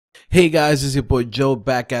Hey guys, it's your boy Joe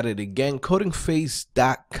back at it again,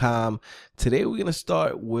 CodingPhase.com. Today we're going to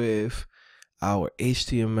start with our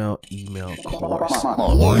HTML email course.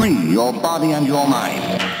 Free your body and your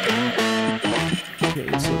mind.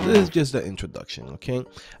 Okay, so this is just the introduction, okay?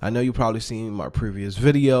 I know you probably seen my previous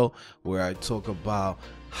video where I talk about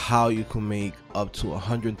how you can make up to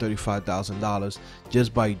 $135,000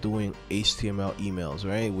 just by doing HTML emails,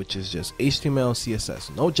 right? Which is just HTML,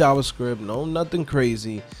 CSS, no JavaScript, no nothing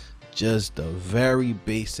crazy, just the very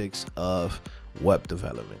basics of web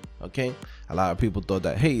development. Okay, a lot of people thought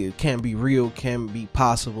that, hey, it can't be real, can't be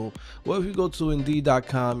possible. Well, if you go to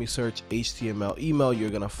indeed.com, you search HTML email, you're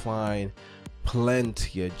gonna find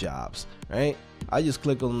plenty of jobs, right? I just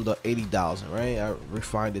click on the 80,000, right? I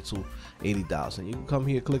refined it to 80,000. You can come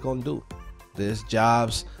here, click on do. There's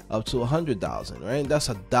jobs up to 100,000, right? That's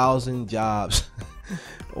 1,000 jobs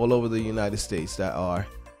all over the United States that are,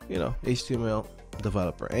 you know, HTML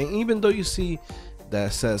developer. And even though you see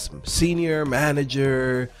that says senior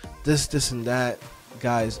manager, this and that,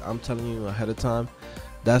 guys, I'm telling you ahead of time,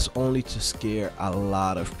 that's only to scare a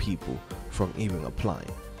lot of people from even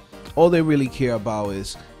applying. All they really care about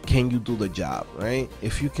is, can you do the job, right?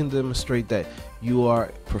 If you can demonstrate that you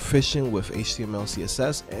are proficient with HTML,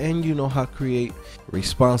 CSS, and you know how to create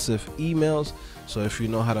responsive emails, so if you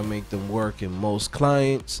know how to make them work in most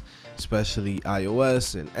clients, especially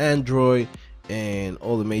iOS and Android and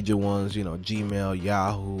all the major ones, you know, Gmail,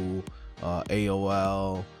 Yahoo,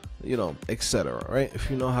 AOL, you know, etc., right? If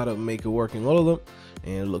you know how to make it work in all of them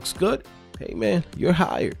and it looks good, hey man, you're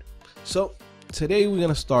hired. So today we're going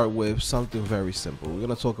to start with something very simple. We're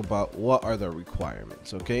going to talk about what are the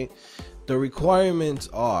requirements, okay? The requirements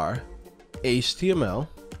are HTML,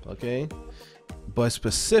 okay, but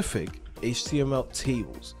specific HTML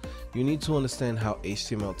tables. You need to understand how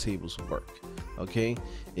HTML tables work, okay?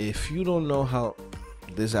 If you don't know how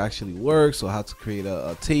this actually works or how to create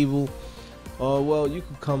a table, well, you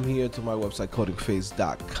can come here to my website,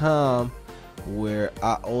 CodingPhase.com, where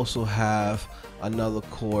I also have another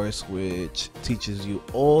course which teaches you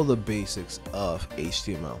all the basics of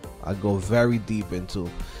HTML. I go very deep into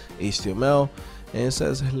HTML, and it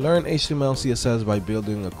says learn HTML CSS by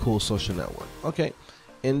building a cool social network. Okay,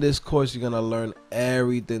 in this course you're gonna learn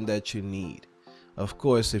everything that you need. Of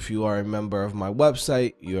course, if you are a member of my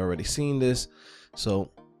website, you already seen this,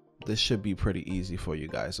 so this should be pretty easy for you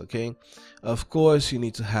guys. Okay, of course you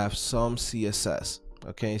need to have some CSS.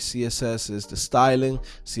 Okay, CSS is the styling,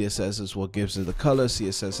 CSS is what gives it the color,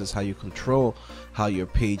 CSS is how you control how your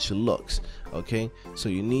page looks. Okay, so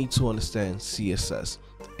you need to understand CSS,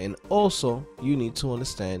 and also you need to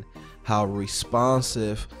understand how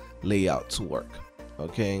responsive layouts work.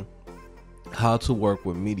 Okay, how to work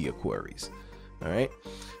with media queries. All right,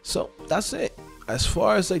 so that's it. As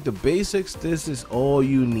far as like the basics, this is all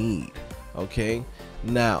you need. Okay,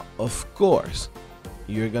 now of course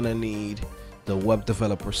you're gonna need the web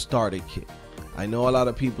developer starter kit. I know a lot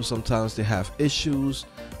of people sometimes they have issues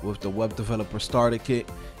with the web developer starter kit.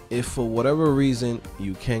 If for whatever reason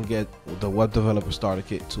you can't get the web developer starter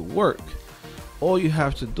kit to work, all you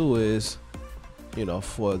have to do is, you know,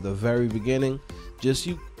 for the very beginning, just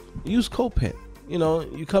use CodePen. You know,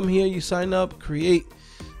 you come here, you sign up, create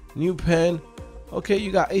new pen. Okay,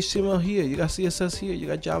 you got HTML here, you got CSS here, you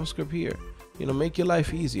got JavaScript here. You know, make your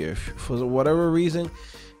life easier. If for whatever reason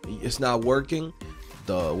it's not working,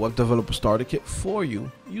 the web developer starter kit for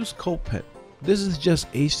you, use CodePen. This is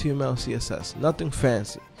just HTML, CSS, nothing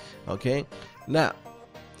fancy. Okay, now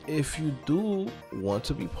if you do want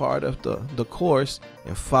to be part of the course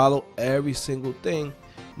and follow every single thing,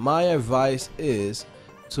 my advice is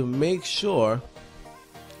to make sure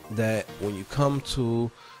that when you come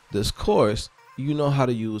to this course, you know how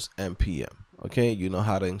to use npm. Okay, you know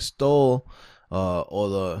how to install all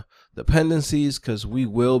the dependencies, because we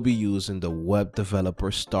will be using the web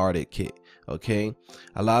developer starter kit. Okay,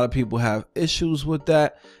 a lot of people have issues with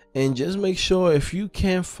that, and just make sure, if you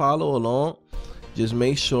can't follow along, just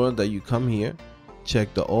make sure that you come here,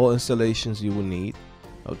 check the all installations you will need.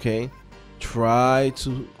 Okay, try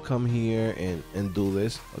to come here and do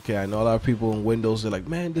this. Okay, I know a lot of people in Windows are like,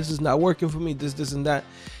 man, this is not working for me, this and that.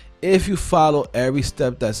 If you follow every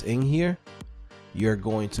step that's in here, you're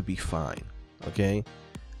going to be fine. Okay,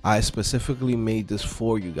 I specifically made this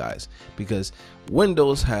for you guys because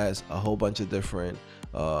Windows has a whole bunch of different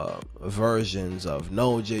versions of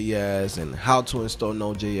Node.js and how to install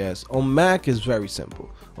Node.js. On Mac is very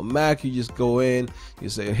simple. On Mac, you just go in, you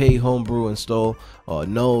say, hey, homebrew install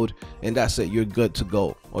Node, and that's it, you're good to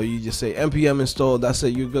go. Or you just say npm install, that's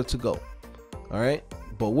it, you're good to go. All right,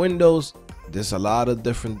 but Windows, there's a lot of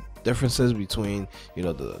different differences between, you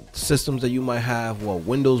know, the systems that you might have, what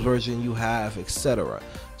Windows version you have, etc.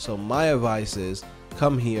 So my advice is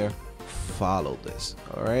come here, follow this.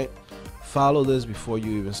 All right, follow this before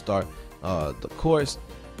you even start the course,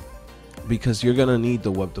 because you're gonna need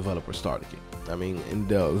the web developer starter kit. I mean, in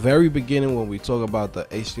the very beginning when we talk about the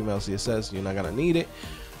HTML CSS, you're not gonna need it,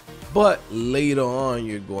 but later on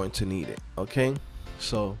you're going to need it. Okay,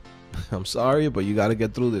 so I'm sorry, but you got to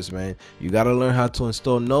get through this, man. You got to learn how to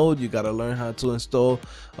install Node. You got to learn how to install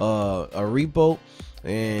a repo,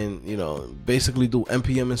 and, you know, basically do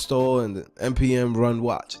npm install and npm run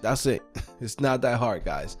watch. That's it. It's not that hard,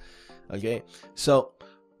 guys. Okay, so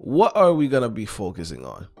what are we gonna be focusing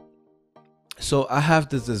on? So I have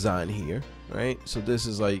this design here, right? So this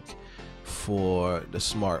is like for the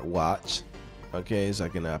smart watch. Okay, it's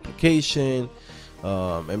like an application,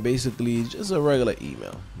 and basically just a regular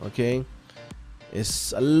email. Okay,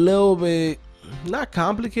 it's a little bit not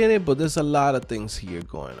complicated, but there's a lot of things here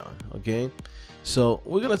going on. Okay, so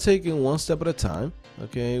we're gonna take it one step at a time.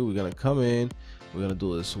 Okay, we're gonna come in, we're gonna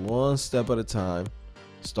do this one step at a time.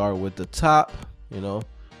 Start with the top, you know,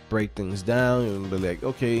 break things down and be like,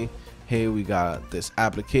 okay, hey, we got this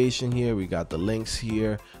application here, we got the links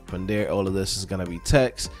here. From there, all of this is gonna be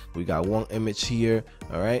text. We got one image here.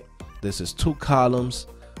 All right, this is 2 columns.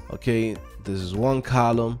 Okay, this is 1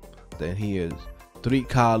 column. Then here's 3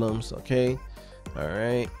 columns. Okay, all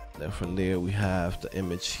right, then from there we have the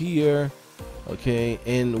image here. Okay,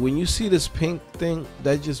 and when you see this pink thing,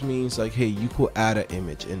 that just means like, hey, you could add an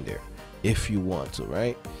image in there if you want to,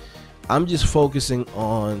 right? I'm just focusing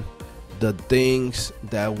on the things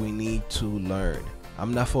that we need to learn.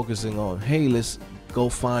 I'm not focusing on, hey, let's go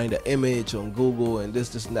find an image on Google and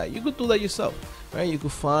this and that. You could do that yourself, right? You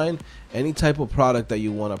could find any type of product that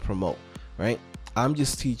you want to promote, right? I'm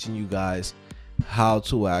just teaching you guys how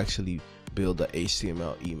to actually build the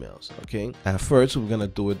HTML emails. Okay, at first we're gonna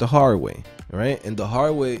do it the hard way, right? And the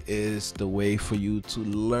hard way is the way for you to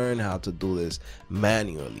learn how to do this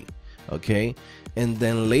manually. Okay, and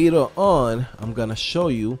then later on I'm gonna show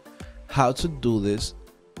you how to do this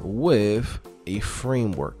with a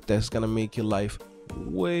framework that's gonna make your life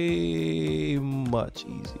way much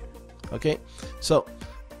easier. Okay, so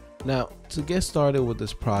now to get started with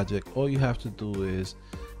this project, all you have to do is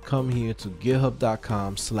come here to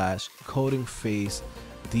github.com/CodingPhase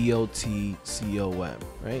 .com,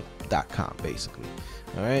 right? .com basically.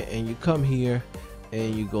 All right, and you come here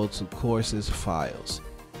and you go to courses files.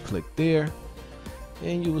 Click there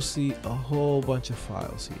and you will see a whole bunch of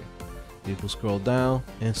files here. You can scroll down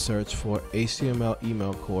and search for HTML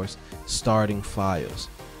email course starting files.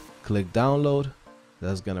 Click download.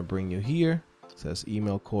 That's gonna bring you here. It says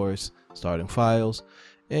email course starting files,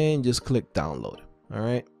 and just click download. All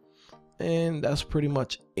right, and that's pretty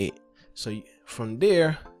much it. So from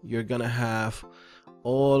there you're gonna have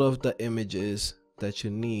all of the images that you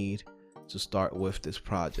need to start with this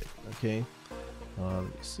project. Okay, let me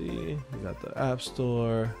see, you got the App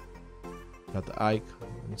Store, got the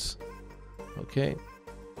icons. Okay,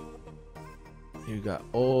 you got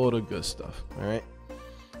all the good stuff. All right,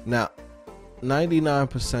 now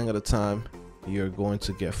 99% of the time you're going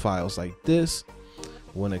to get files like this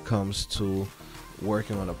when it comes to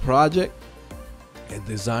working on a project. A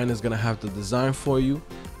designer is gonna have to design for you,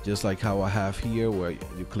 just like how I have here, where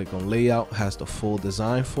you click on layout, has the full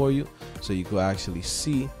design for you, so you can actually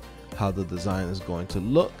see how the design is going to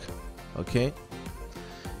look. Okay,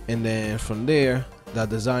 and then from there that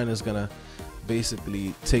designer is gonna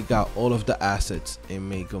basically take out all of the assets and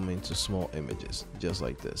make them into small images, just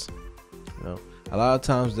like this. You know, a lot of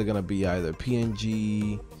times they're gonna be either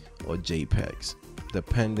PNG or JPEGs,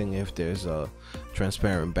 depending if there's a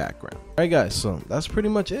transparent background. All right, guys, so that's pretty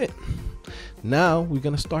much it. Now we're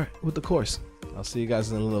gonna start with the course. I'll see you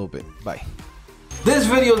guys in a little bit. Bye. This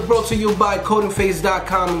video is brought to you by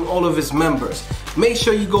CodingPhase.com and all of its members. Make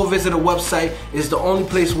sure you go visit the website. It's the only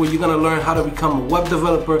place where you're gonna learn how to become a web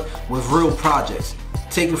developer with real projects.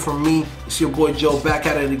 Take it from me, it's your boy Joe, back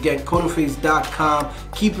at it again. CodingPhase.com.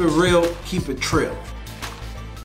 Keep it real, keep it trill.